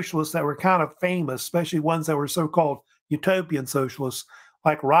socialists that were kind of famous, especially ones that were so-called utopian socialists,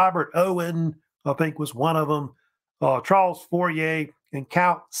 like Robert Owen, I think was one of them, Charles Fourier, and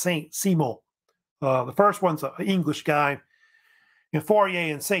Count Saint-Simon. The first one's an English guy, and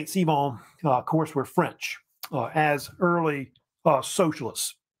Fourier and Saint-Simon, of course, were French as early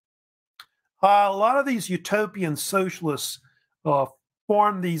socialists. A lot of these utopian socialists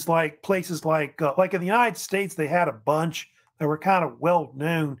formed these like places like in the United States, they had a bunch that were kind of well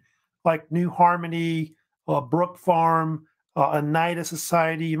known, like New Harmony, Brook Farm, Oneida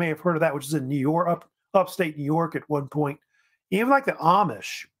Society. You may have heard of that, which is in New York, upstate New York at one point. Even like the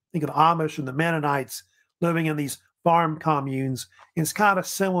Amish, think of the Amish and the Mennonites living in these farm communes. It's kind of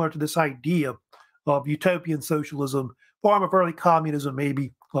similar to this idea of utopian socialism, form of early communism,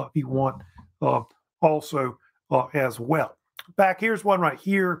 maybe, if you want, also as well. Back here's one right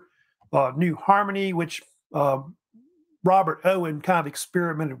here, New Harmony, which Robert Owen kind of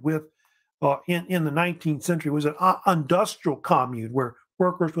experimented with in the 19th century. It was an industrial commune where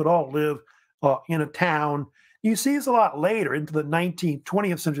workers would all live in a town. You see this a lot later into the 19th,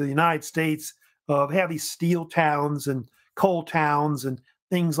 20th century, the United States. They have these steel towns and coal towns and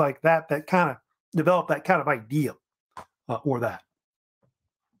things like that that kind of develop that kind of idea or that.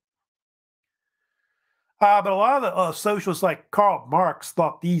 But a lot of the socialists like Karl Marx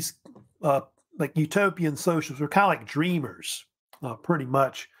thought these like utopian socialists were kind of like dreamers. pretty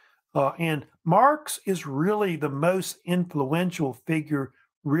much. And Marx is really the most influential figure,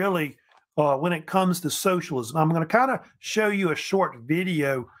 really, when it comes to socialism. I'm going to kind of show you a short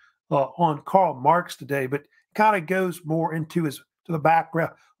video on Karl Marx today, but kind of goes more into to the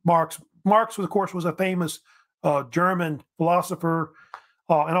background. Marx, of course, was a famous German philosopher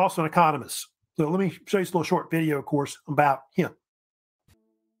and also an economist. So let me show you this little short video, of course, about him.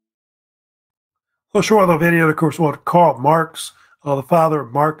 A short little video, of course, about Karl Marx, the father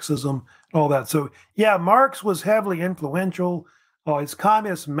of Marxism, and all that. So, yeah, Marx was heavily influential. His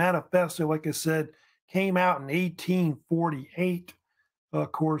Communist Manifesto, like I said, came out in 1848,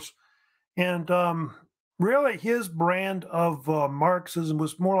 of course. And really, his brand of Marxism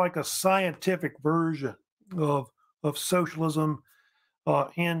was more like a scientific version of, of socialism.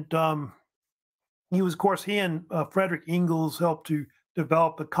 And he was, of course, he and Frederick Engels helped to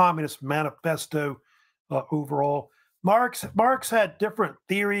develop the Communist Manifesto overall. Marx had different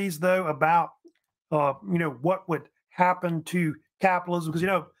theories, though, about what would happen to capitalism,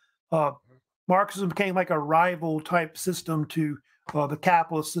 because Marxism became like a rival type system to the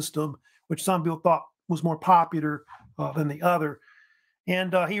capitalist system, which some people thought was more popular than the other.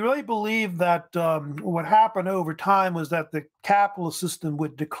 And he really believed that what happened over time was that the capitalist system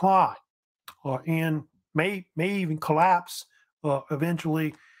would decline and may even collapse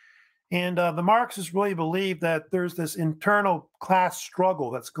eventually. And the Marxists really believe that there's this internal class struggle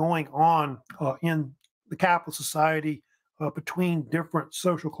that's going on in the capitalist society between different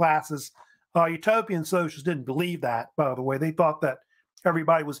social classes. Utopian socialists didn't believe that, by the way. They thought that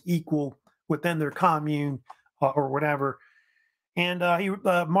everybody was equal within their commune or whatever. And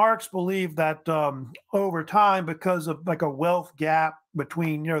Marx believed that over time, because of like a wealth gap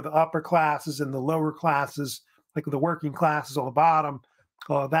between the upper classes and the lower classes, like the working classes on the bottom,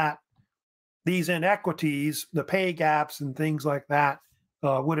 that these inequities, the pay gaps and things like that,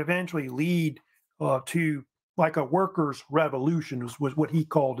 would eventually lead to like a workers' revolution, was what he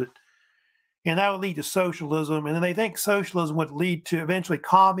called it. And that would lead to socialism. And then they think socialism would lead to eventually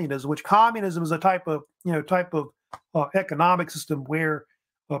communism, which communism is a type of economic system where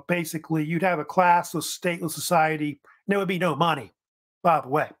basically you'd have a classless, stateless society. And there would be no money, by the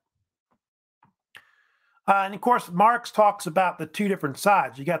way. And of course, Marx talks about the two different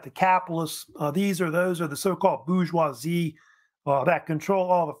sides. You got the capitalists. Those are the so-called bourgeoisie that control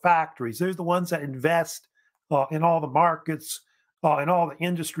all the factories. They're the ones that invest in all the markets, in all the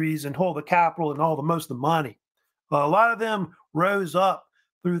industries, and hold the capital and most of the money. A lot of them rose up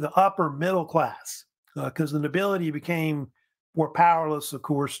through the upper middle class because the nobility became more powerless, of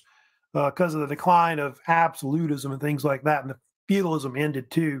course, because of the decline of absolutism and things like that. And the feudalism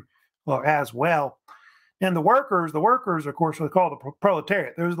ended too, as well. And the workers, of course, are called the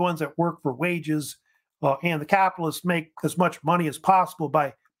proletariat. Those are the ones that work for wages, and the capitalists make as much money as possible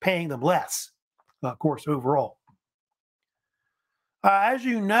by paying them less, of course, overall. As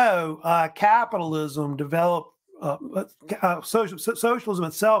you know, capitalism developed, socialism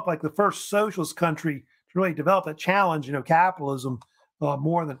itself, like the first socialist country to really develop that challenge, capitalism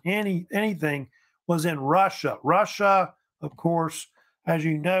more than anything, was in Russia. Russia, of course, as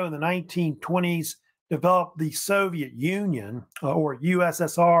you know, in the 1920s, developed the Soviet Union or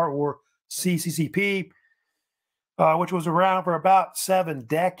USSR or CCCP, which was around for about 7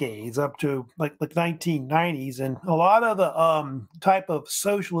 decades up to like 1990s. And a lot of the type of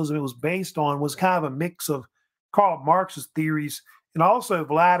socialism it was based on was kind of a mix of Karl Marx's theories and also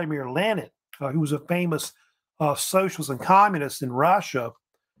Vladimir Lenin, who was a famous socialist and communist in Russia.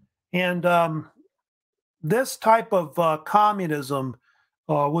 And this type of communism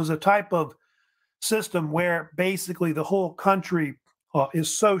was a type of system where basically the whole country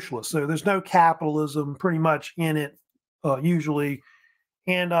is socialist. So there's no capitalism pretty much in it usually.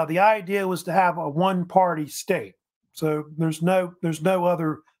 And the idea was to have a one-party state. So there's no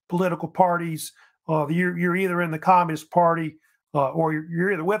other political parties. You're either in the Communist Party or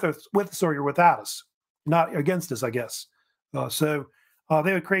you're either with us or you're without us, not against us, I guess. So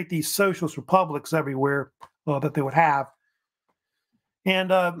they would create these socialist republics everywhere that they would have.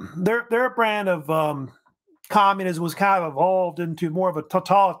 And their brand of communism was kind of evolved into more of a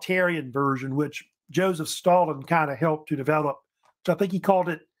totalitarian version, which Joseph Stalin kind of helped to develop. So I think he called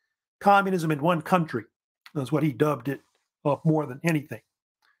it communism in one country. That's what he dubbed it more than anything.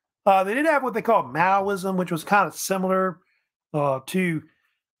 They did have what they call Maoism, which was kind of similar to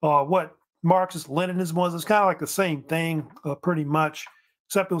what Marxist-Leninism was. It's kind of like the same thing, pretty much,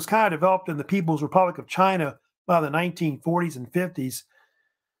 except it was kind of developed in the People's Republic of China by the 1940s and 50s.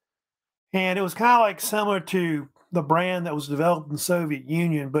 And it was kind of like similar to the brand that was developed in the Soviet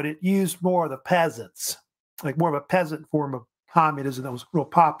Union, but it used more of the peasants, like more of a peasant form of communism that was real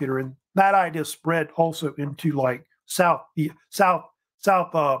popular, and that idea spread also into like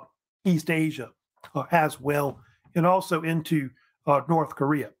East Asia as well, and also into North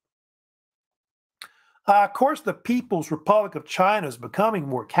Korea. Of course, the People's Republic of China is becoming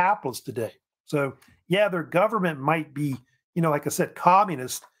more capitalist today. So, yeah, their government might be, like I said,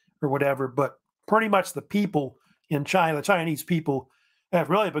 communist or whatever, but pretty much the people in China, the Chinese people, have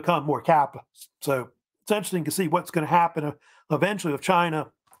really become more capitalist. So it's interesting to see what's going to happen eventually with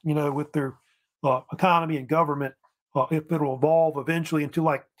China, with their economy and government, if it'll evolve eventually into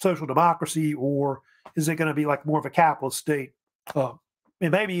like social democracy, or is it going to be like more of a capitalist state, and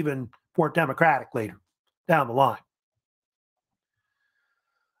maybe even more democratic later down the line.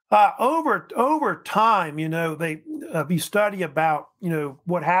 Over time, they if you study about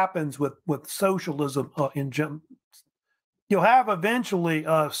what happens with socialism in general, you'll have eventually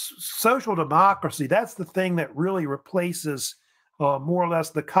social democracy. That's the thing that really replaces more or less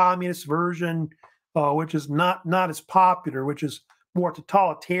the communist version, which is not as popular, which is more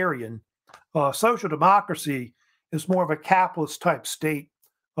totalitarian. Social democracy is more of a capitalist type state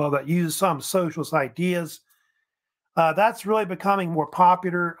that uses some socialist ideas. That's really becoming more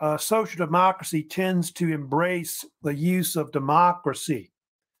popular. Social democracy tends to embrace the use of democracy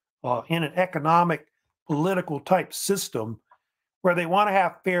in an economic, political type system where they want to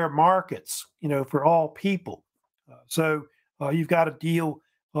have fair markets, for all people. So you've got a deal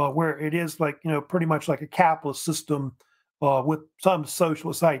where it is like, pretty much like a capitalist system with some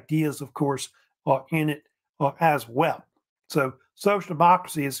socialist ideas, of course, in it as well. So social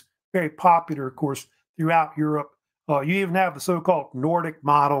democracy is very popular, of course, throughout Europe. You even have the so-called Nordic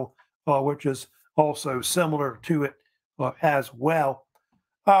model, which is also similar to it as well.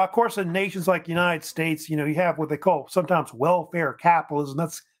 Of course, in nations like the United States, you have what they call sometimes welfare capitalism.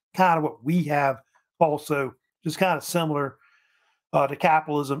 That's kind of what we have also, just kind of similar to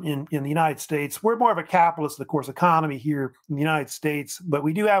capitalism in the United States. We're more of a capitalist, of course, economy here in the United States, but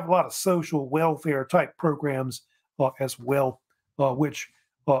we do have a lot of social welfare type programs as well, which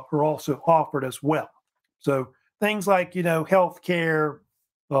are also offered as well. So things like, health care,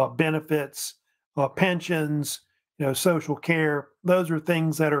 benefits, pensions, social care, those are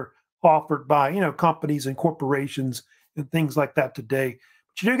things that are offered by, companies and corporations and things like that today.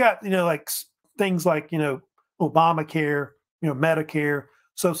 But you do got, like things like, Obamacare, Medicare,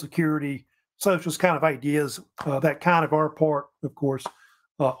 Social Security, socialist kind of ideas that kind of are part, of course,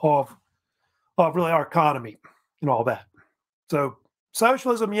 of really our economy and all that. So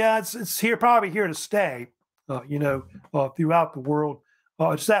socialism, yeah, it's here, probably here to stay, throughout the world.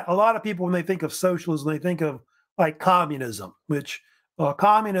 It's that a lot of people, when they think of socialism, they think of like communism, which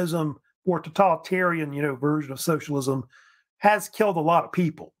communism or totalitarian, version of socialism has killed a lot of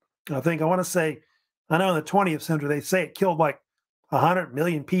people. I want to say, I know in the 20th century, they say it killed like 100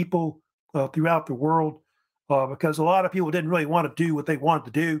 million people throughout the world because a lot of people didn't really want to do what they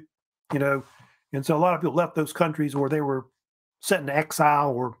wanted to do, and so a lot of people left those countries where they were sent into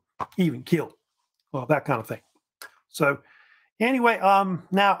exile or even killed, that kind of thing. So anyway,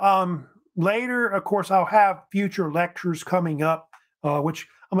 now later, of course, I'll have future lectures coming up, which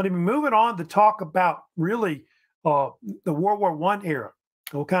I'm going to be moving on to talk about really the World War I era.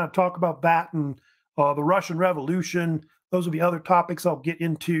 We'll kind of talk about that and the Russian Revolution. Those will be other topics I'll get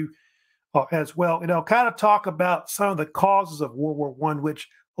into as well. And I'll kind of talk about some of the causes of World War I, which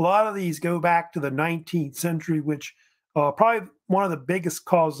a lot of these go back to the 19th century, which probably one of the biggest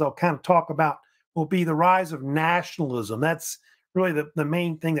causes I'll kind of talk about will be the rise of nationalism. That's really the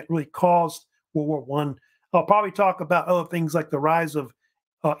main thing that really caused World War I. I'll probably talk about other things like the rise of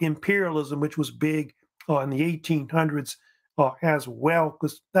imperialism, which was big in the 1800s as well,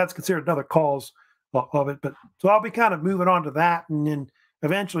 because that's considered another cause of it. But so I'll be kind of moving on to that, and then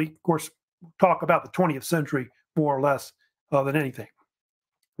eventually, of course, talk about the 20th century more or less than anything.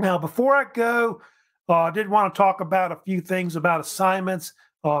 Now, before I go, I did want to talk about a few things about assignments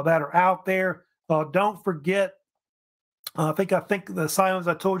that are out there. Don't forget, I think the assignments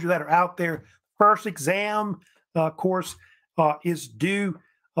I told you that are out there. First exam, of course, is due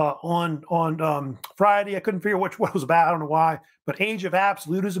on Friday. I couldn't figure what it was about. I don't know why, but Age of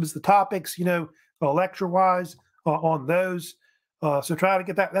Absolutism is the topics, lecture-wise on those. So try to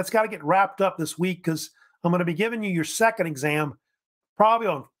get that. That's got to get wrapped up this week because I'm going to be giving you your second exam probably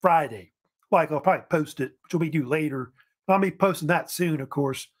on Friday. Like I'll probably post it, which will be due later. I'll be posting that soon, of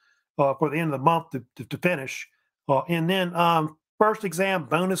course, for the end of the month to finish. And then first exam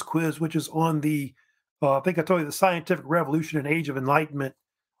bonus quiz, which is on the, I think I told you, the Scientific Revolution and Age of Enlightenment.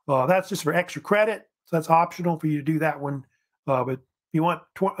 That's just for extra credit. So that's optional for you to do that one. But if you want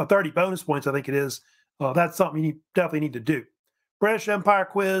 30 bonus points, I think it is, that's something you definitely need to do. British Empire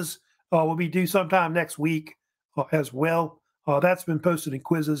quiz will be due sometime next week as well. That's been posted in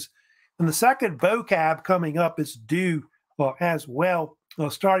quizzes. And the second vocab coming up is due as well,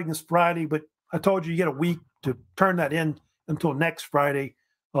 starting this Friday. But I told you get a week to turn that in until next Friday,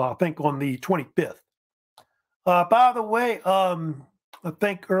 I think on the 25th. By the way, I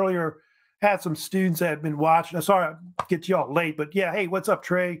think earlier had some students that had been watching. I'm sorry I get y'all late, but yeah, hey, what's up,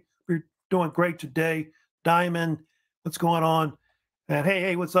 Trey? We're doing great today. Diamond, what's going on? And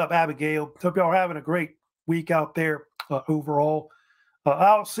hey, what's up, Abigail? Hope y'all are having a great week out there overall.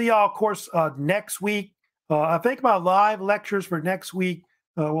 I'll see y'all, of course, next week. I think my live lectures for next week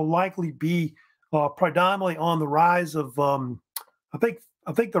will likely be predominantly on the rise of, I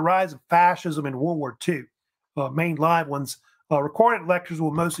think the rise of fascism in World War II. Main live ones. Recorded lectures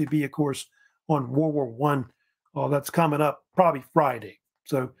will mostly be, of course, on World War One. That's coming up probably Friday.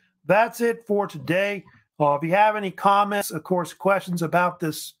 So that's it for today. If you have any comments, of course, questions about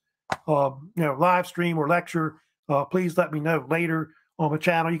this, live stream or lecture, please let me know later on my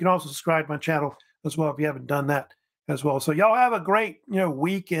channel. You can also subscribe to my channel as well if you haven't done that as well. So y'all have a great,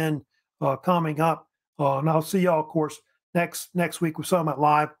 weekend coming up, and I'll see y'all, of course, next week with some of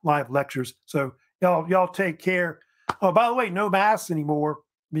my live lectures. So y'all take care. Oh, by the way, no masks anymore.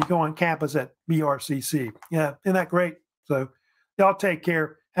 Be going on campus at BRCC. Yeah, isn't that great? So y'all take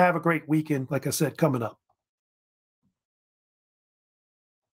care. Have a great weekend, like I said, coming up.